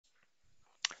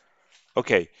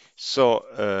Okay, so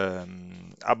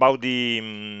about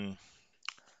the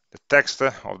text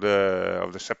of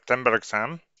the September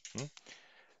exam. hmm,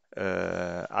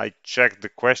 I checked the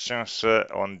questions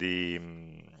on the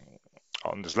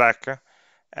Slack,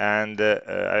 and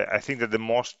I think that the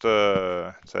most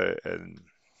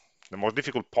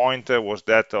difficult point was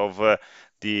that of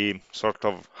the sort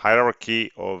of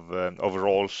hierarchy of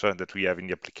roles that we have in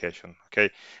the application. Okay,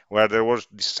 where there was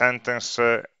this sentence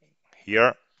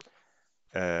here.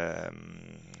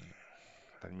 Um,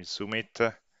 Let me zoom it.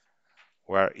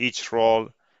 Where each role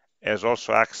has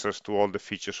also access to all the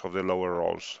features of the lower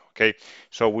roles. Okay,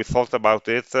 so we thought about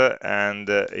it, and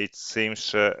it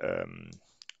seems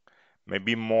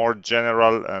maybe more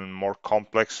general and more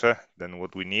complex than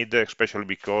what we need, especially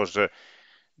because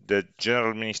the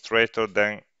general administrator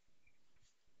then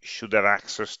should have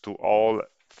access to all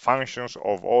functions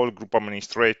of all group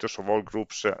administrators of all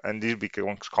groups, and this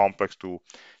becomes complex to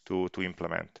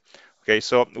implement. Okay,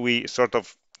 so we sort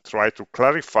of try to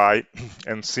clarify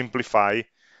and simplify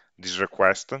this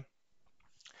request,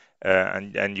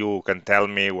 and you can tell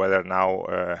me whether now,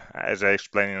 as I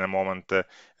explain in a moment,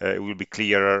 it will be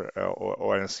clearer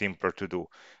or simpler to do.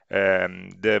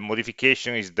 The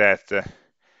modification is that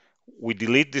we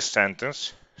delete this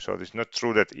sentence, so it's not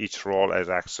true that each role has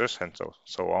access and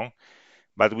so on,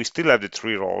 but we still have the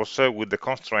three roles with the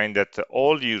constraint that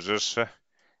all users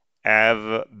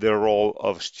have the role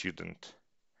of student.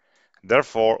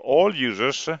 Therefore, all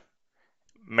users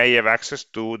may have access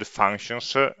to the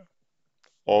functions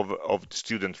of the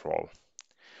student role.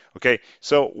 Okay,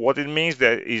 so what it means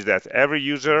is that every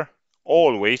user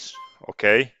always,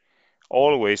 okay,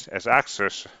 always has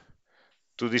access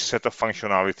to this set of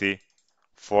functionality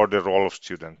for the role of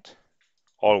student.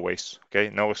 Always,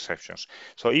 okay, no exceptions.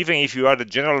 So even if you are the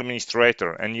general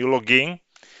administrator and you log in,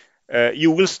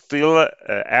 you will still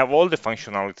have all the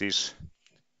functionalities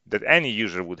that any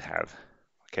user would have,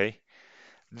 okay?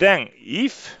 Then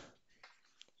if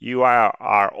you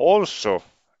are also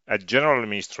a general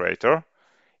administrator,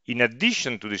 in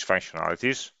addition to these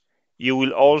functionalities, you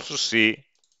will also see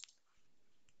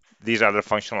these other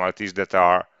functionalities that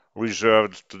are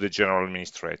reserved to the general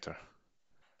administrator.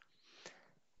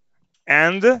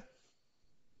 And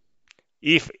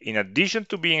if, in addition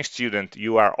to being a student,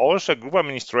 you are also a group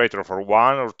administrator for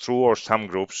one or two or some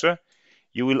groups,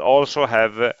 you will also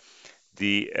have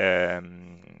the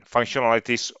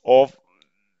functionalities of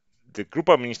the group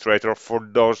administrator for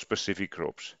those specific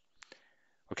groups.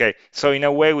 Okay, so in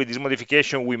a way, with this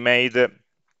modification, we made the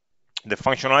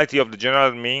functionality of the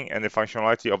general admin and the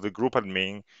functionality of the group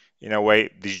admin in a way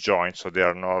disjoint, so they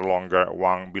are no longer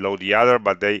one below the other,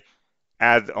 but they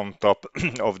add on top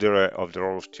of the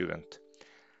role of student.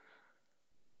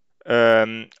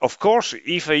 Of course,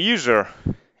 if a user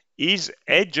is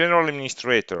a general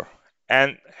administrator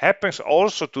and happens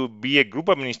also to be a group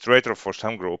administrator for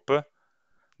some group,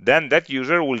 then that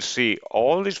user will see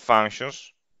all these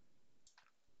functions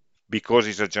because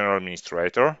he's a general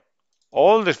administrator,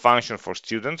 all the functions for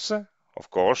students, of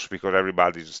course, because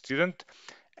everybody is a student,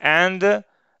 and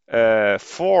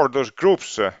for those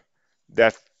groups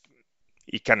that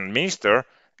he can administer,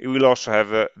 it will also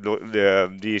have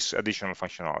these additional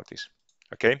functionalities.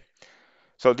 Okay,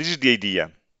 so this is the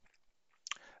idea.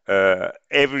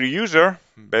 Every user,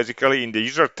 basically in the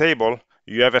user table,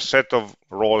 you have a set of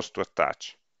roles to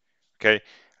attach. Okay,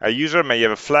 a user may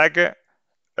have a flag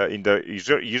in the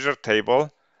user table.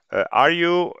 Are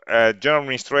you a general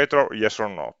administrator, yes or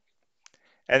no?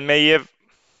 And may have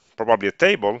probably a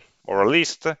table or a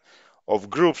list of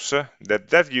groups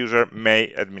that user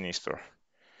may administer.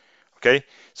 Okay,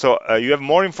 so you have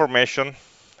more information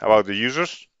about the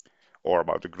users or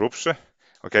about the groups,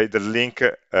 okay, the link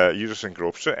users and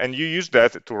groups, and you use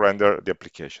that to render the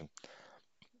application.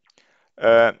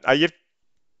 I have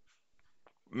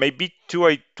maybe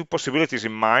two possibilities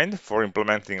in mind for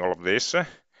implementing all of this.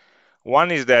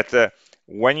 One is that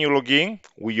when you log in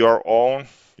with your own,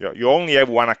 you only have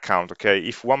one account, okay?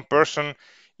 If one person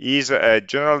is a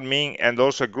general admin and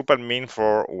also a group admin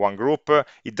for one group,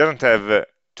 it doesn't have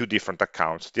two different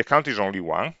accounts. The account is only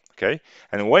one, okay?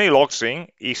 And when he logs in,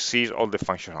 he sees all the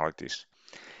functionalities.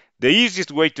 The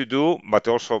easiest way to do, but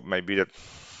also maybe the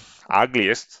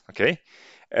ugliest, okay,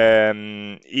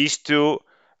 is to,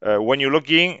 when you log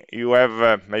in, you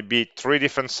have maybe three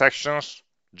different sections: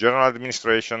 general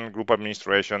administration, group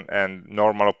administration, and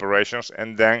normal operations,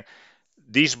 and then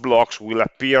these blocks will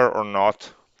appear or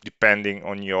not depending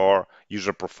on your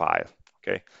user profile.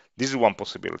 Okay, this is one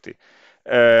possibility.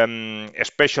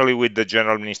 Especially with the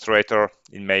general administrator,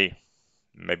 it may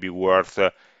be worth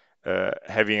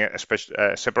having a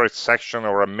separate section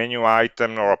or a menu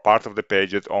item or a part of the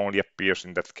page that only appears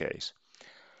in that case.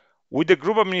 With the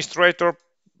group administrator,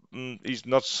 is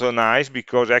not so nice,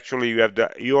 because actually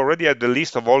you already have the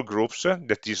list of all groups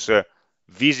that is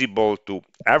visible to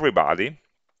everybody,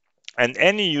 and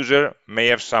any user may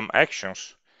have some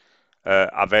actions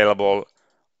available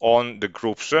on the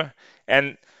groups,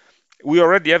 and we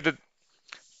already have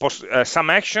some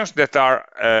actions that are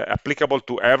applicable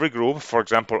to every group, for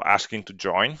example, asking to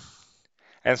join,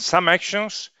 and some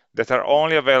actions that are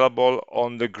only available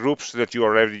on the groups that you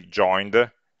already joined,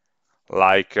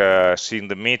 like seeing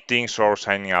the meetings or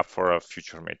signing up for a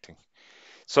future meeting.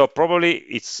 So probably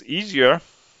it's easier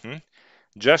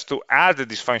just to add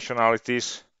these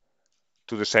functionalities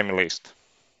to the same list.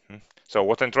 So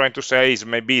what I'm trying to say is,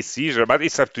 maybe it's easier, but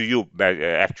it's up to you,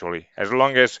 actually. As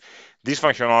long as these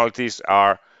functionalities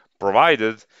are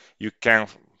provided, you can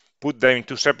put them in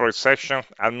two separate sections: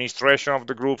 administration of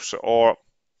the groups, or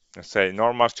let's say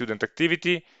normal student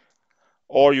activity,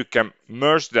 or you can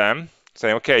merge them,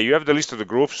 say, okay, you have the list of the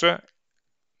groups,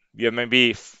 you have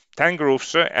maybe 10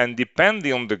 groups, and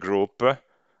depending on the group,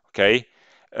 okay,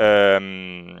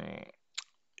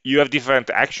 you have different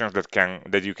actions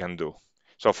that you can do.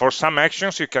 So for some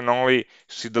actions, you can only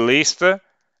see the list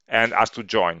and ask to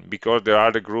join, because there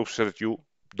are the groups that you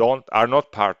are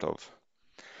not part of.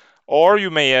 Or you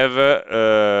may have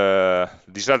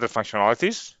these other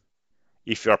functionalities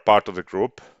if you are part of the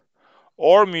group,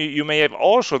 or you may have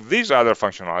also these other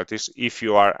functionalities if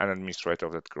you are an administrator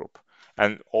of that group,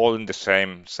 and all in the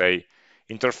same, say,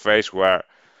 interface, where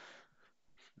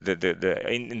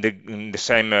in the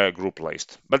same group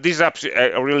list. But this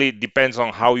really depends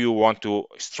on how you want to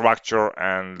structure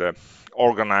and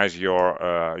organize your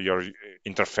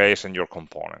interface and your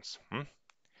components.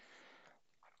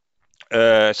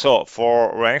 So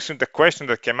for answering the question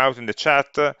that came out in the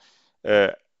chat,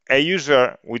 a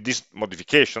user with this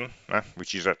modification,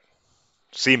 which is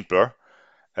simpler,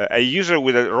 a user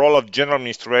with a role of general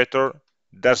administrator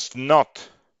does not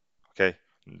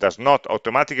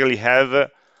automatically have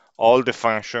all the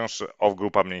functions of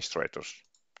group administrators.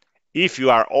 If you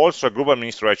are also a group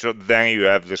administrator, then you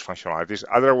have these functionalities.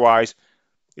 Otherwise,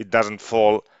 it doesn't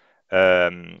fall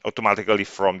automatically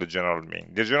from the general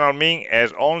admin. The general admin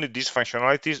has only these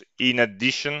functionalities in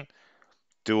addition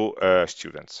to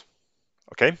students.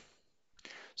 Okay,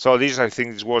 so I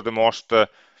think this was the most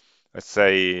let's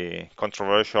say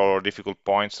controversial or difficult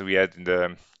points we had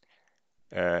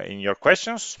in your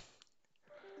questions.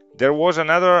 There was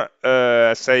another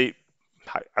I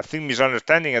think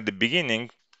misunderstanding at the beginning,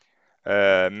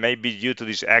 maybe due to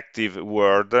this active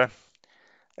word,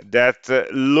 that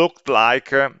looked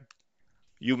like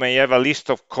you may have a list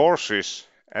of courses,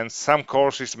 and some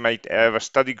courses might have a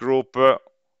study group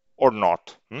or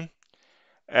not,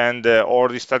 and or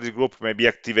the study group may be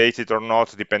activated or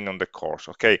not depending on the course.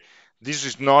 Okay, this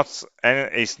is not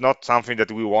something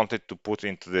that we wanted to put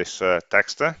into this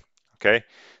text. Okay,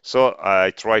 so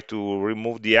I try to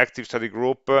remove the active study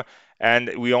group, and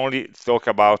we only talk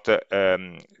about this.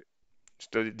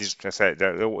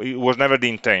 It was never the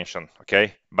intention,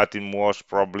 okay, but it was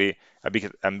probably a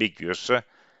bit ambiguous.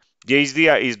 The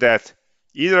idea is that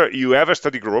either you have a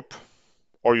study group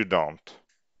or you don't.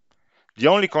 The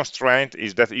only constraint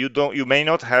is that you may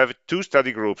not have two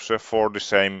study groups for the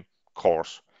same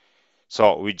course.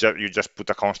 So you just put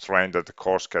a constraint that the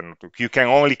course you can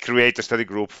only create a study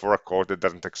group for a course that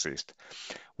doesn't exist.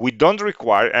 We don't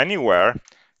require anywhere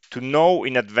to know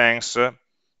in advance the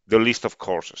list of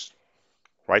courses,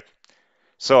 right?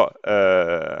 So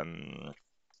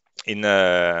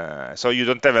so you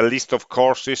don't have a list of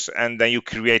courses and then you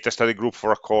create a study group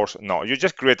for a course. No, you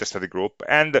just create a study group,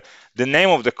 and the name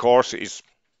of the course is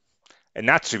an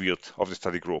attribute of the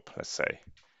study group, let's say.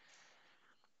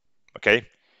 Okay,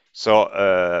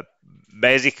 so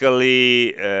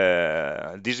basically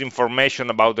this information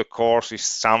about the course is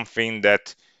something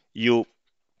that you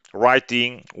write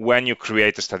in when you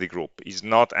create a study group. It's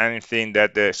not anything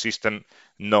that the system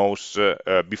knows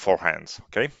beforehand.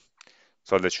 Okay,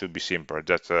 so that should be simple.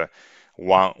 That's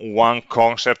one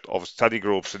concept of study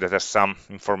groups that has some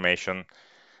information.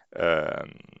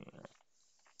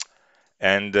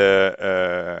 And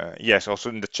yes, also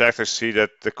in the chat I see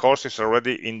that the course is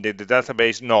already in the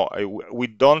database. No, we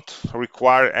don't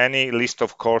require any list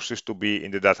of courses to be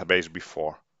in the database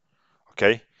before.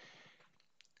 Okay,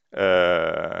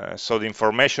 so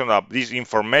this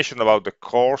information about the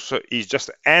course is just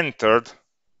entered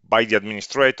by the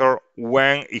administrator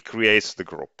when he creates the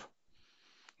group.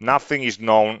 Nothing is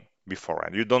known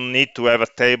beforehand. You don't need to have a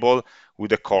table with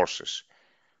the courses.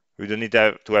 you don't need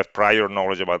to have prior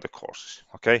knowledge about the courses.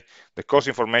 Okay, the course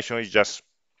information is just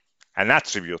an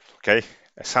attribute. Okay,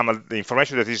 some of the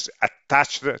information that is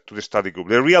attached to the study group.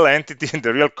 The real entity and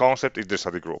the real concept is the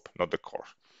study group, not the course.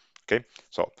 Okay,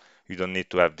 so you don't need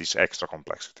to have this extra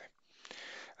complexity.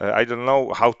 I don't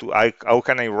know how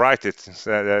can I write it.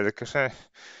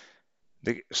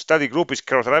 The study group is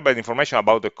characterized by the information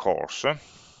about the course.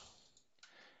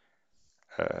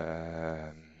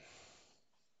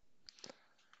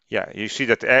 Yeah, you see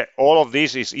that all of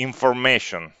this is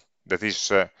information that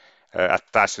is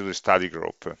attached to the study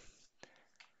group.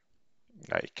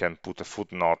 I can put a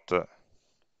footnote,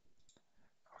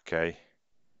 okay,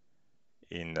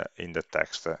 in the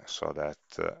text so that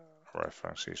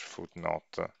reference is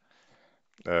footnote.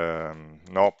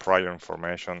 No prior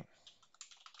information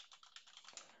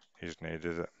is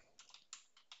needed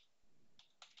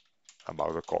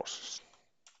about the courses.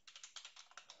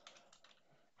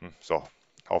 So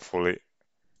hopefully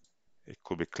it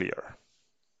could be clear.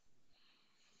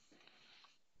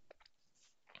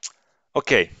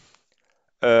 Okay,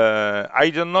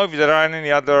 I don't know if there are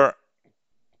any other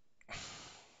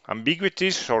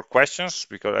ambiguities or questions,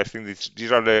 because I think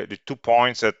these are the 2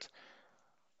 points that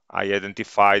I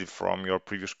identified from your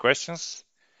previous questions.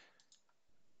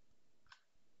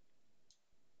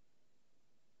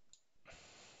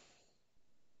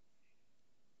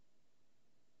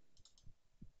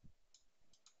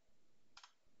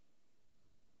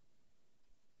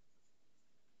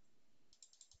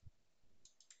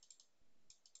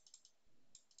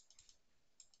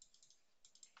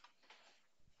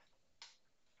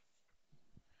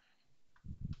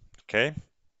 Okay,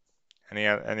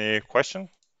 any question?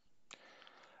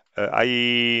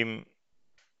 I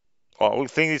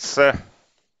think it's it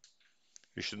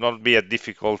should not be a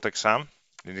difficult exam.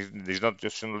 It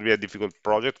should not be a difficult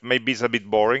project. Maybe it's a bit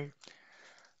boring.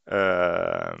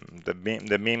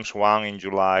 The memes one in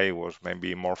July was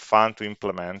maybe more fun to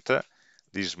implement.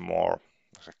 This is more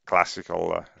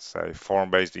classical, say,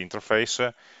 form-based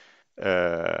interface.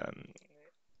 I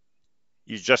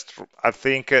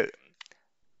think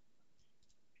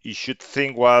you should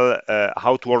think well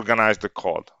how to organize the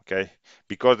code, okay?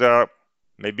 Because there are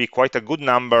maybe quite a good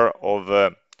number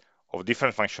of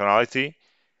different functionality,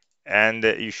 and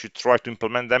you should try to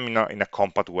implement them in a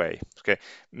compact way. Okay,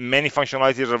 many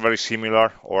functionalities are very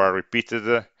similar or are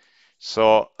repeated,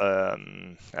 so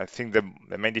I think the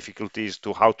main difficulty is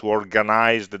how to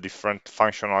organize the different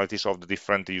functionalities of the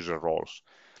different user roles.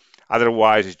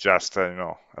 Otherwise, it's just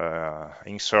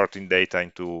inserting data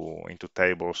into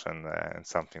tables and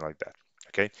something like that.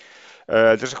 Okay,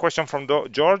 there's a question from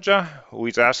Georgia, who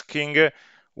is asking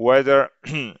whether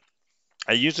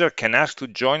a user can ask to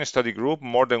join a study group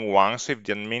more than once if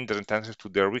the admin doesn't answer to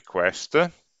their request.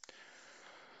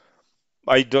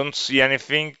 I don't see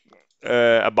anything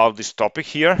about this topic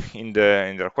here in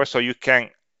the request, so you can,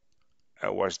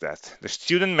 where's that? The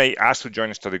student may ask to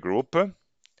join a study group,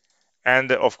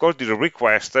 and of course the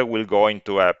request will go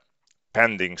into a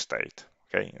pending state,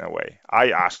 okay, in a way. I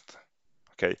asked,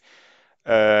 okay.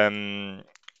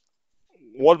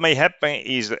 What may happen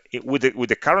is, with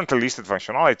the currently listed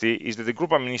functionality, is that the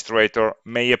group administrator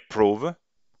may approve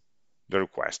the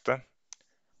request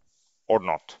or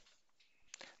not.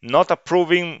 Not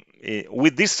approving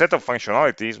with this set of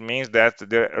functionalities means that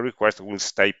the request will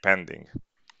stay pending.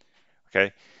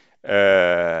 Okay,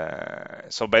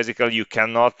 so basically you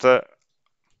cannot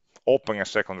open a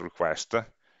second request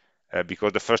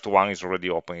because the first one is already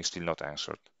open, is still not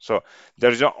answered. So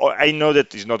I know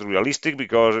that is not realistic,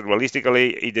 because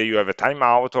realistically either you have a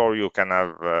timeout or you can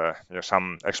have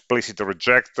some explicit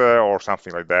reject or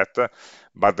something like that,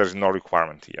 but there's no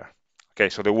requirement here. Okay,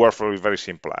 so the workflow is very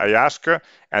simple. I ask,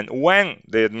 and when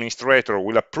the administrator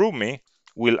will approve me,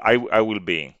 I will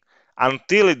be in.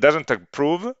 Until it doesn't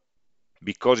approve,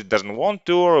 because it doesn't want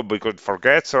to, or because it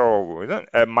forgets, or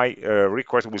my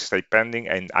request will stay pending,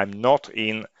 and I'm not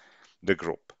in the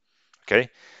group. Okay,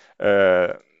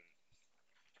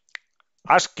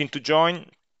 asking to join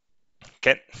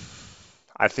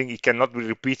I think it cannot be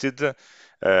repeated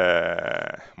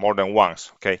more than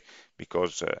once. Okay,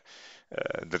 because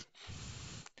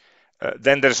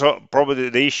then there's probably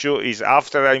the issue is,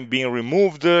 after I'm being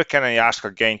removed, can I ask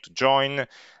again to join?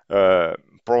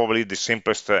 Probably the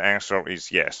simplest answer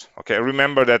is yes. Okay,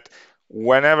 remember that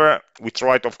whenever we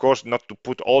try, of course, not to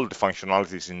put all the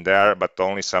functionalities in there, but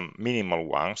only some minimal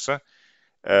ones.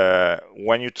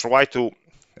 When you try to,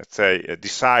 let's say,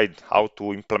 decide how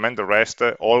to implement the rest,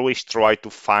 always try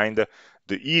to find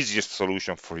the easiest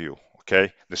solution for you.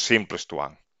 Okay, the simplest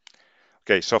one.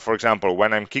 Okay, so for example,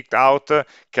 when I'm kicked out,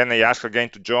 can I ask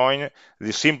again to join?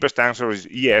 The simplest answer is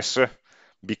yes,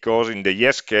 because in the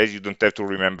yes case, you don't have to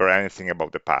remember anything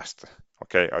about the past,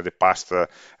 okay, or the past,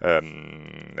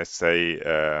 let's say,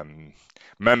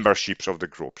 memberships of the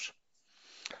groups.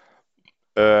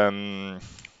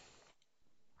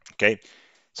 Okay,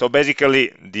 so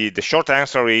basically, the short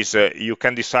answer is you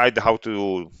can decide how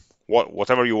to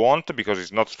whatever you want because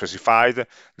it's not specified.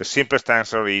 The simplest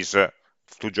answer is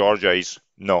to Georgia is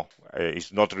no,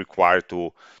 it's not required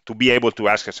to be able to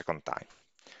ask a second time.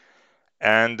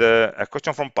 And a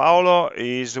question from Paolo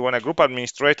is, when a group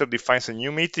administrator defines a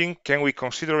new meeting, can we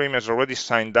consider him as already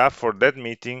signed up for that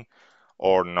meeting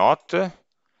or not?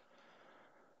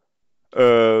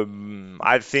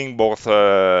 I think both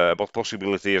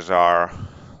possibilities are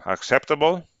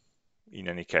acceptable in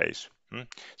any case.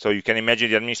 So you can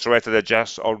imagine the administrator that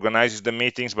just organizes the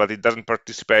meetings, but it doesn't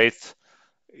participate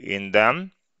in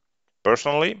them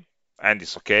personally, and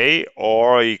it's okay.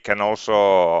 Or he can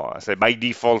also say by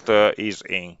default is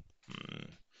in. Mm.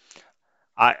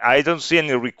 I don't see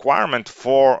any requirement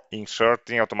for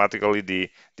inserting automatically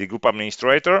the group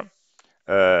administrator,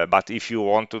 but if you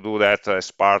want to do that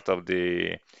as part of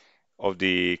the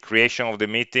creation of the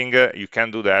meeting, you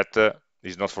can do that.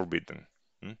 It's not forbidden.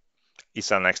 Mm. It's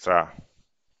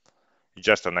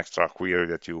just an extra query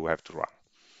that you have to run.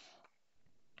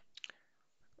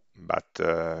 But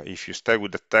if you stay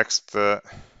with the text,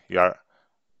 you are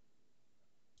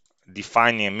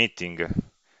defining a meeting.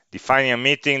 Defining a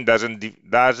meeting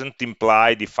doesn't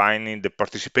imply defining the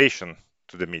participation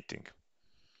to the meeting.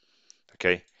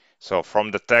 Okay, so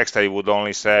from the text, I would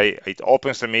only say it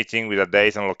opens a meeting with a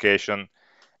date and location,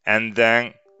 and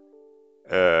then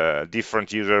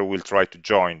different user will try to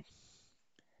join,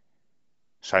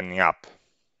 signing up.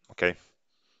 Okay,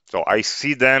 so I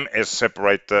see them as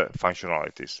separate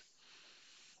functionalities.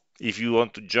 If you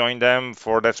want to join them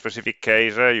for that specific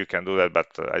case, you can do that, but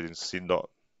I didn't see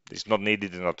it's not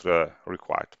needed, it's not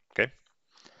required. Okay.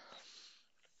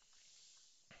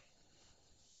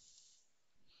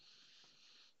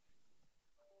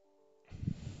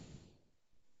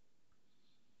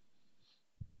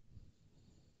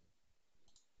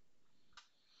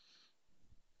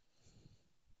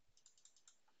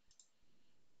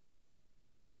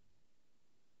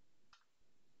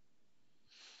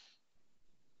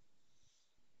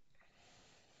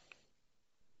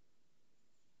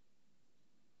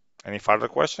 Any further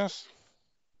questions?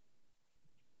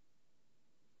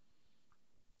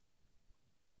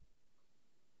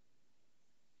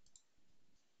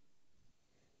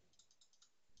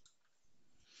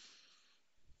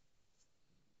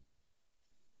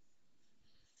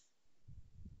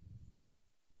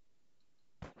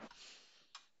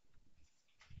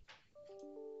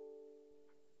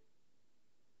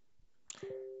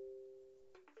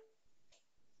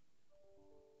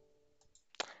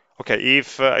 Okay,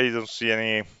 if I don't see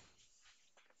any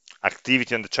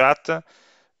activity in the chat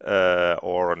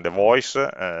or in the voice,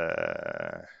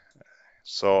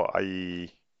 so I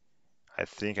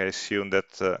think I assume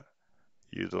that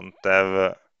you don't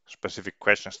have specific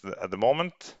questions at the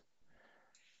moment.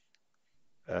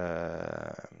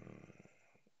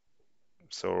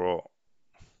 So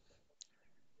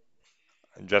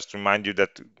just remind you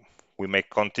that we may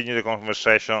continue the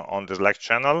conversation on the Slack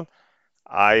channel.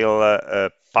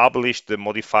 I'll publish the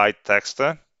modified text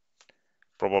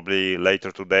probably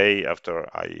later today after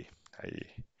I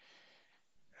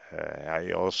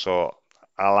also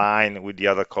align with the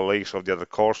other colleagues of the other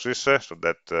courses so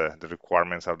that the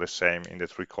requirements are the same in the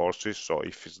three courses. So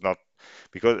if it's not,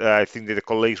 because I think that the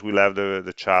colleagues will have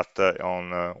the chat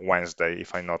on Wednesday,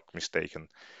 if I'm not mistaken.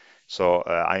 So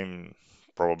I'm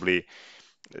probably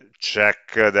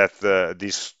check that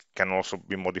this can also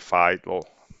be modified. Well,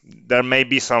 there may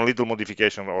be some little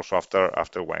modification also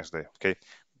after Wednesday, okay,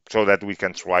 so that we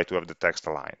can try to have the text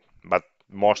aligned. But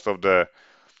most of the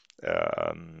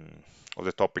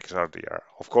topics are there.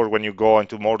 Of course, when you go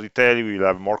into more detail, we will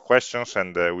have more questions,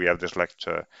 and we have this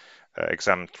lecture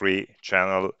Exam3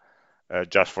 channel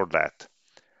just for that.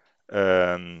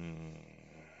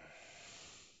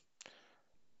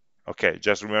 Okay,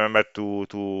 just remember to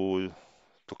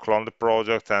clone the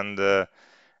project and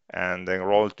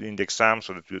enroll in the exam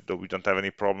so that we don't have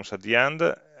any problems at the end.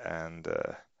 And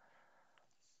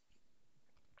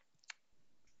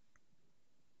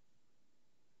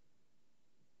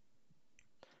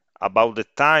about the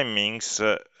timings,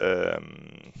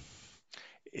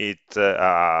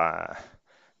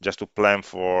 just to plan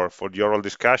for the oral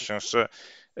discussions,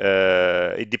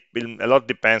 a lot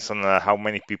depends on how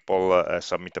many people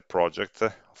submit a project,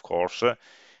 of course,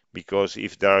 because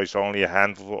if there is only a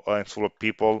handful of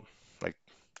people, like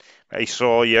I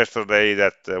saw yesterday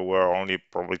that there were only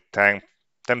probably 10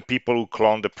 10 people who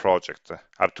clone the project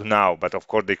up to now, but of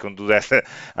course they can do that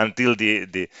until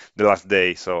the last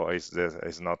day, so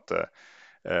it's not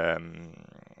um,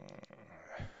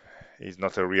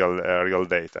 a real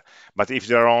data. But if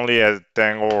there are only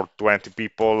 10 or 20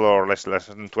 people, or less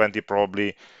than 20,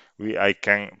 probably I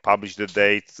can publish the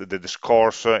dates, the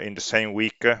scores in the same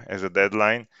week as the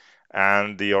deadline,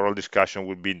 and the oral discussion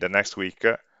will be in the next week.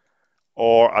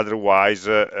 Or otherwise,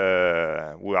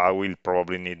 I will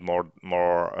probably need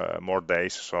more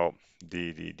days, so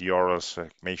the orals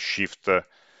may shift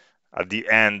at the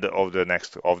end of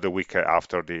the week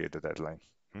after the deadline.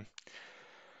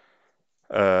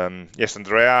 Yes,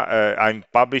 Andrea, I'm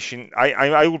publishing.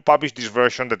 I will publish this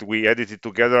version that we edited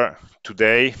together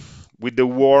today, with the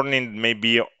warning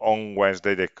maybe on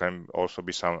Wednesday there can also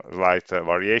be some slight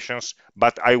variations,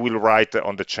 but I will write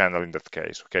on the channel in that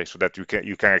case, okay, so that you can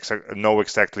know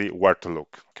exactly where to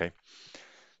look, okay.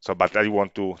 So, but I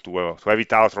want to have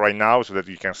it out right now so that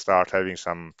you can start having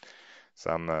some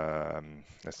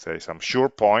let's say some sure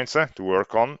points to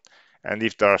work on, and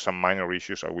if there are some minor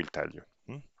issues, I will tell you.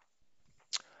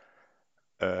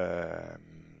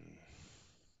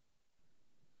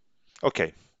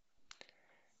 Okay,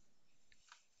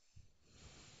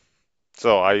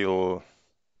 so I'll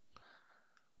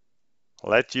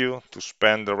let you to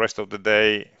spend the rest of the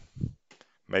day.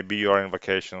 Maybe you are in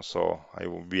vacation, so I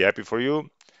will be happy for you,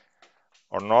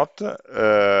 or not,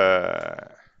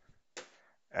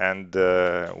 and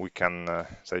we can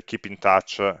say keep in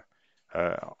touch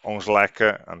on Slack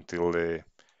until the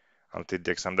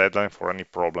exam deadline for any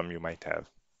problem you might have.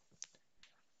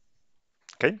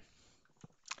 Okay,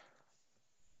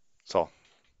 so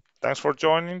thanks for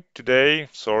joining today.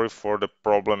 Sorry for the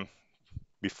problem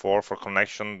before for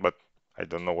connection, but I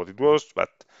don't know what it was,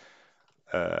 but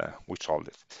we solved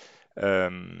it.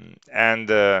 And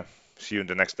see you in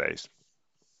the next days.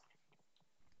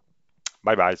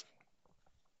 Bye bye.